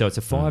GT, V8. so it's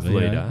a 5 V8,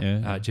 litre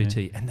yeah,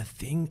 GT. And the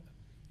thing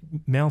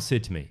Mal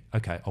said to me,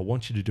 okay, I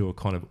want you to do a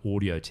kind of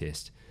audio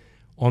test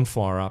on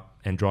Fire Up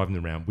and driving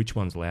them around. Which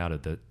one's louder,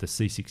 the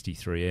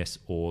C63S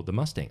or the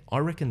Mustang? I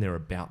reckon they're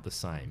about the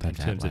same in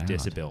terms of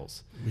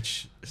decibels.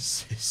 Which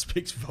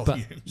speaks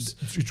volumes.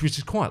 Which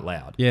is quite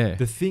loud. Yeah.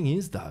 The thing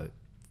is, though,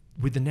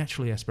 with the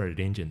naturally aspirated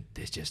engine,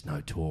 there's just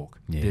no torque.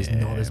 Yeah. There's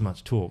not as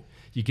much torque.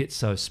 You get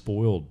so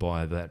spoiled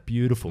by that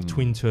beautiful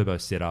twin turbo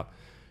setup,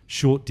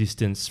 short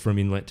distance from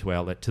inlet to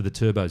outlet to the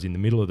turbos in the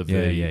middle of the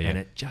V, and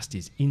it just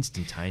is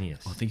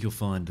instantaneous. I think you'll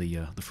find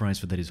the phrase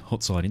for that is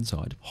hot side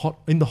inside. Hot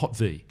in the hot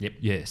V. Yep.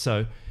 Yeah.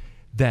 So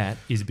that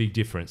is a big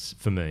difference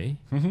for me.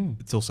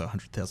 It's also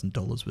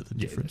 $100,000 worth of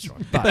difference. That's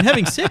right. But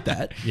having said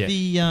that,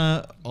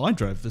 Yeah. I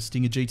drove the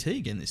Stinger GT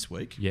again this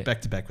week, Yeah.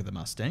 back to back with the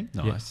Mustang.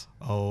 Nice.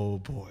 Oh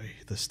boy,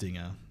 the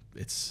Stinger.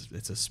 It's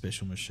a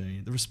special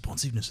machine. The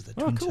responsiveness of the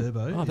Oh, twin cool.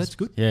 turbo. Oh, is- that's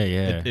good. Yeah,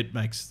 yeah. It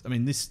makes. I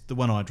mean, the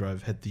one I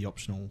drove had the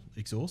optional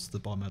exhaust, the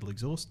bimodal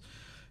exhaust.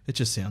 It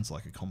just sounds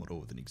like a Commodore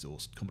with an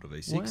exhaust, Commodore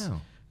V6.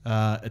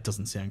 Wow. It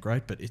doesn't sound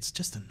great, but it's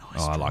just a nice.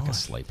 I like a drive.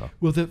 sleeper.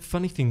 Well, the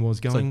funny thing was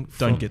So going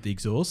don't from, get the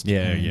exhaust.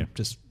 Yeah, and yeah.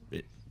 Just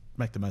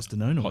make the most of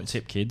no noise. Hot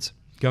tip, kids.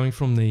 going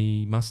from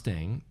the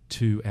Mustang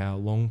to our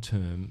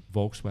long-term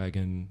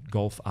Volkswagen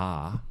Golf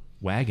R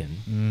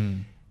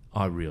wagon.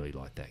 I really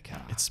like that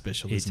car. It's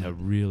special, It's isn't a it?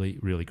 really,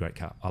 really great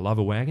car. I love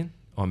a wagon.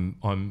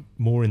 I'm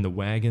more in the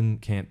wagon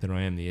camp than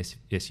I am the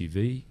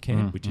SUV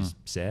camp, which is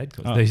sad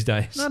because these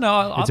days it's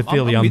a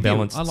fairly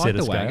unbalanced I like set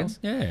the of wagons.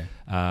 scales.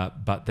 Yeah.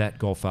 But that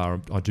Golf R,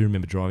 I do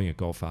remember driving a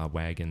Golf R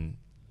wagon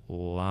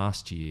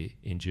last year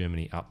in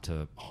Germany up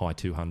to high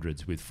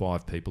 200s with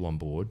 5 people on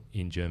board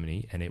in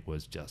Germany, and it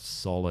was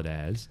just solid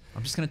as.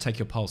 I'm just going to take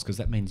your pulse because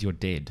that means you're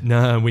dead.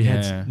 No, we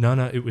Yeah. had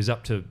no. It was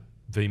up to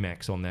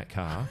VMAX on that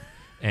car,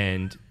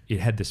 and it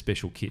had the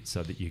special kit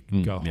so that you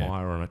could go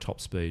higher on a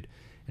top speed.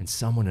 And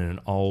someone in an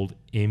old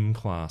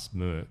M-class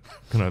Merc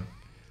kind of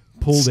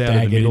pulled out of the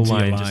Staggered middle into your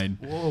lane, lane.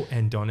 just whoa,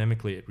 and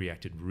dynamically it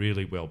reacted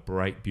really well.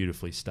 Braked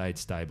beautifully, stayed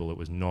stable. It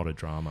was not a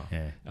drama.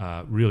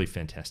 Yeah. Really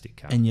fantastic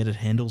car. And yet it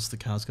handles the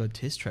CarsGuide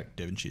test track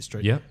Devonshire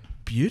Street Yep.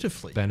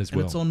 beautifully. That as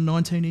And it's well. on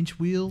 19-inch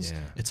wheels. Yeah.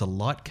 It's a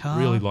light car.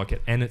 Really like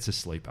it, and it's a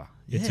sleeper.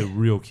 It's a Yeah.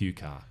 real cute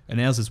car. And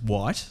ours is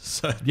white,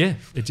 so Yeah,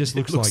 it just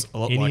looks, looks like a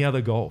lot any like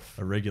other Golf.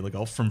 a regular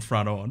Golf from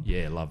front on.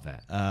 Yeah, love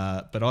that.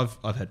 But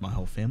I've had my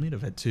whole family.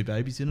 I've had 2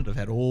 babies in it. I've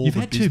had all. You've the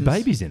had 2 business.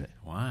 babies in it.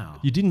 Wow.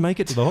 You didn't make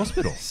it to the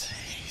hospital.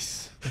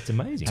 That's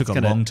amazing. Took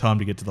a long time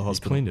to get to the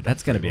hospital. Cleaned it.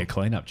 That's going to be a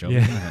clean-up job.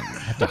 Yeah. Isn't it?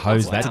 Have to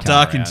hose that It's a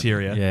car dark out.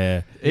 interior.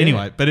 Yeah.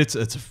 Anyway, but it's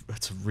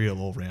a real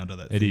all rounder.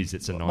 That It thing. is.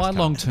 It's a nice My car.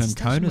 long-term It's a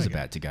station Kona's wagon.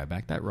 about to go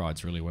back. That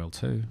rides really well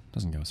too.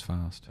 Doesn't go as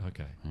fast.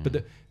 Okay, but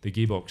the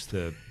gearbox,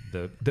 the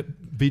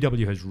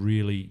VW has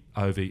really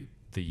over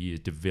the years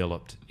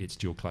developed its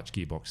dual clutch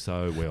gearbox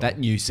so well. That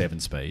new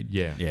 7-speed.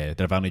 Yeah. Yeah.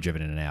 That I've only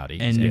driven in an Audi.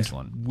 And It's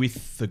excellent.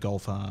 with the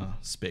Golf R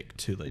spec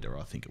 2-litre,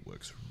 I think it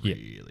works Yeah.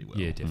 really well.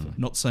 Yeah, definitely.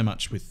 Not so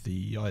much with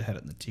I had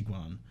it in the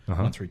Tiguan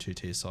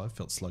 132 TSI,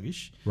 felt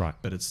sluggish. Right.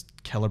 But it's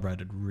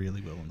calibrated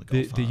really well on the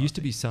There, Golf there R. used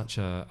to be such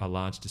a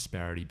large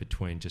disparity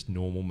between just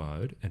normal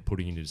mode and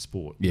putting it into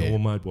sport. Yeah. Normal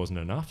mode wasn't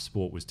enough.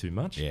 Sport was too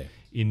much. Yeah.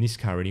 In this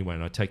car anyway,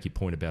 and I take your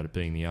point about it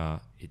being the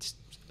R,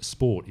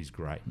 sport is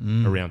great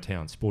around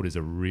town. Sport is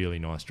a really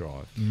nice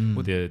drive.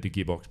 The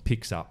gearbox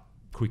picks up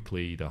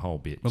quickly, the whole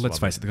bit. Well, let's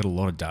It's lovely. face it, they've got a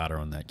lot of data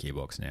on that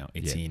gearbox now.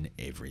 It's Yeah. in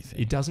everything.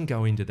 It doesn't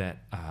go into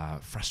that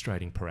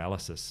frustrating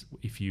paralysis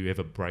if you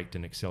ever braked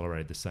and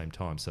accelerated at the same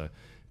time. So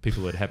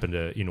people that happen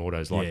to, in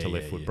autos, like Yeah, to yeah,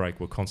 left foot yeah. brake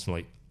were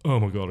constantly,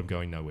 oh my God, I'm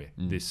going nowhere.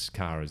 This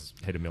car has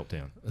had a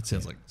meltdown. That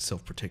sounds like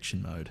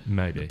self-protection mode.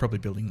 Maybe. They're probably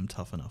building them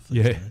tough enough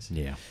these Yeah. days.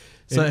 Yeah.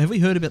 So have we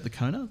heard about the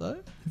Kona,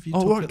 though? Have you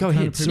Oh, talked right, about go the Kona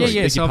ahead. previously? Sorry,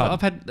 Yeah, beg so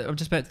your I'm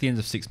just about at the end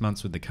of 6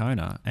 months with the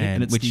Kona,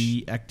 And it's which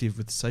the active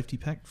with safety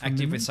pack. from active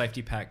memory? with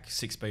safety pack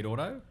 6-speed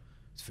auto.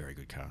 It's a very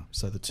good car.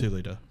 So the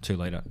 2-litre.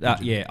 2-litre.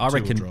 Yeah, I two-wheel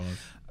reckon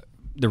drive.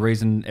 the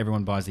reason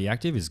everyone buys the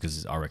active is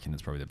because I reckon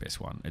it's probably the best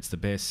one. It's the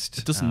best.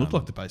 It doesn't look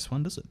like the base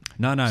one, does it?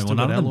 No, Still well,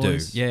 none got of them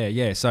alloys. do.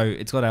 Yeah. So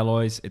it's got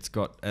alloys. It's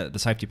got the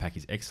safety pack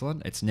is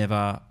excellent. It's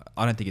never.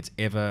 I don't think it's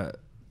ever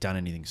done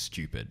anything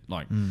stupid.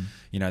 Like,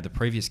 the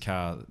previous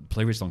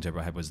long turbo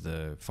I had was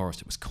the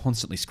Forest. It was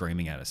constantly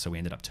screaming at us, so we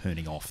ended up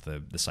turning off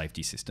the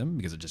safety system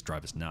because it just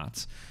drove us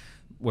nuts.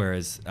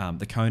 Whereas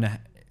the Kona,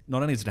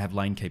 not only does it have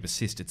lane keep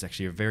assist, it's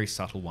actually a very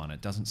subtle one.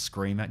 It doesn't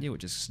scream at you. It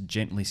just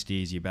gently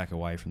steers you back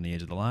away from the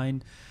edge of the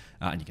lane,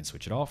 and you can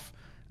switch it off.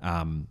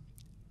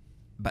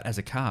 But as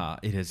a car,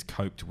 it has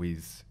coped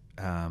with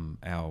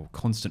our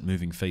constant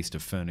moving feast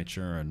of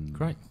furniture and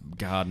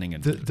gardening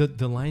and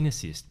The lane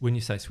assist, when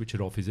you say switch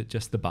it off, is it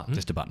just the button?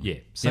 Just a button. Yeah.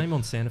 Same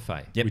on Santa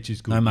Fe, Yep. which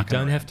is good. No You mucking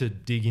don't have around. to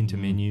dig into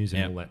menus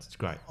and Yep. all that. It's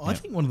great. I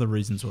think one of the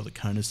reasons why the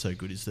Kona is so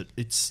good is that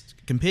it's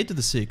compared to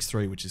the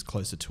CX-3, which is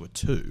closer to a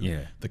 2.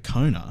 Yeah. The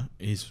Kona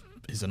is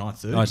an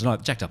i30. Oh, it's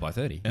not jacked up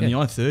i30. And the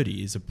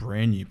i30 is a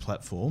brand new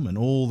platform, and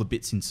all the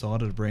bits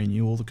inside it are brand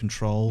new, all the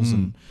controls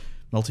and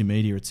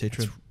multimedia,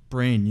 etc.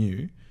 Brand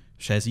new.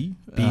 chassis.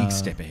 Big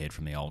step ahead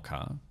from the old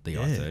car, the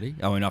Yeah.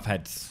 i30. I mean, I've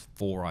had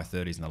 4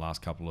 i30s in the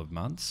last couple of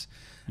months.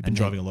 You've been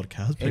driving a lot of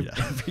cars, Peter.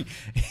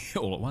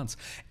 All at once.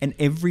 And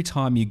every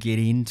time you get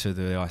into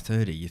the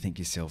i30, you think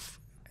to yourself,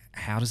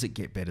 how does it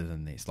get better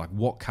than this? Like,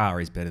 what car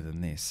is better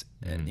than this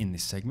in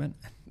this segment?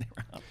 There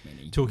aren't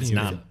many. Talking There's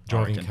about none, I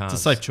driving reckon. cars.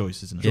 It's a safe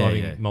choice, isn't it?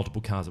 Driving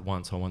multiple cars at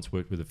once. I once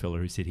worked with a fella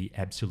who said he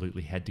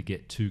absolutely had to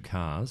get 2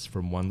 cars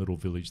from one little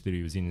village that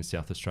he was in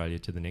South Australia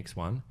to the next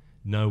one.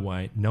 No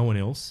way, no one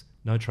else,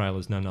 no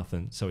trailers, no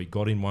nothing. So he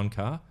got in one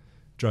car,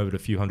 drove it a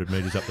few hundred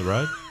metres up the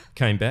road,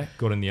 came back,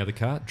 got in the other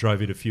car,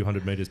 drove it a few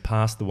hundred metres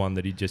past the one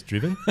that he'd just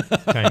driven,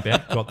 came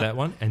back, got that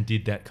one, and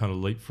did that kind of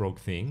leapfrog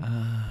thing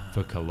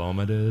for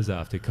kilometres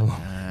after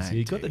kilometres.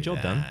 He got the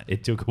job done.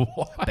 It took a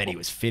while. I bet he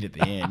was fit at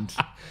the end.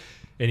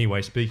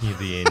 Anyway, speaking of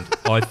the end,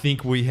 I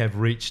think we have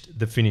reached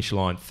the finish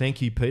line.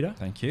 Thank you, Peter.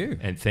 Thank you.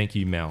 And thank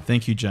you, Mal.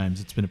 Thank you,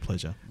 James. It's been a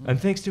pleasure. And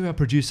thanks to our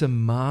producer,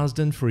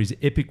 Marsden, for his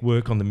epic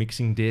work on the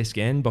mixing desk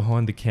and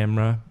behind the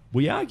camera.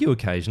 We argue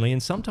occasionally,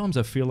 and sometimes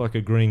I feel like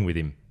agreeing with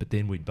him, but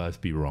then we'd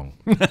both be wrong.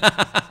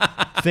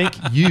 Thank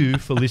you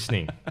for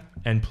listening.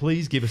 And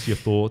please give us your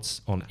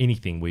thoughts on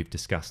anything we've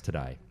discussed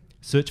today.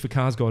 Search for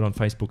CarsGuide on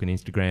Facebook and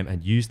Instagram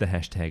and use the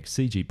hashtag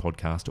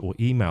CGPodcast or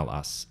email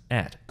us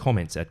at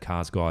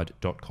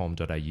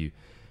comments@carsguide.com.au.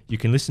 You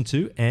can listen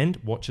to and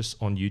watch us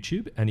on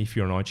YouTube, and if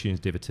you're an iTunes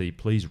devotee,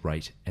 please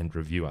rate and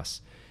review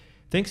us.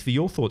 Thanks for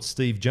your thoughts,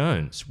 Steve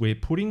Jones. We're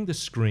putting the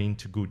screen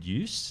to good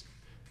use,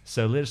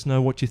 so let us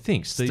know what you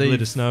think. Steve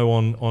let us know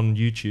on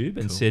YouTube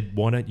and said,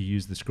 why don't you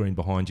use the screen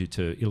behind you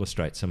to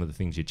illustrate some of the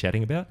things you're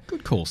chatting about?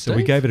 Good call, Steve. So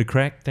we gave it a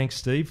crack. Thanks,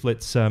 Steve.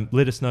 Let's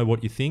let us know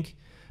what you think.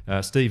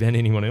 Steve and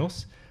anyone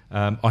else.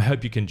 I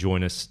hope you can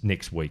join us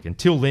next week.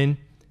 Until then,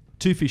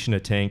 2 fish in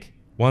a tank.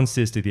 One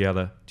says to the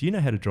other, do you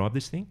know how to drive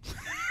this thing?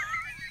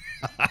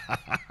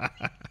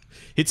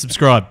 Hit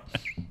subscribe.